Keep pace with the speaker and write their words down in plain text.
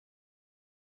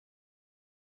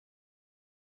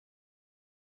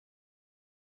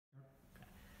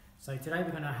So today we're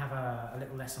going to have a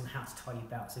little lesson on how to tie your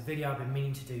belt. It's a video I've been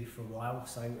meaning to do for a while,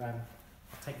 so I'll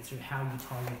take you through how you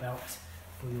tie your belt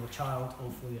for your child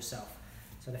or for yourself.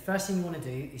 So the first thing you want to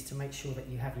do is to make sure that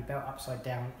you have your belt upside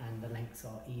down and the lengths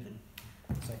are even.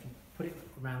 So if you put it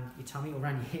around your tummy or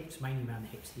around your hips, mainly around the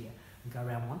hips here, and go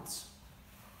around once.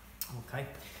 Okay,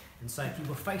 and so if you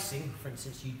were facing, for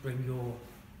instance, you'd bring your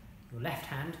left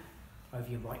hand over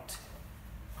your right,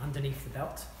 underneath the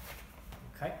belt.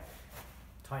 Okay,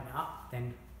 tighten it up,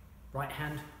 then right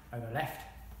hand over left,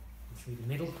 and through the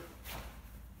middle,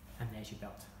 and there's your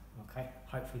belt. Okay,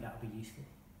 hopefully that will be useful.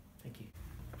 Thank you.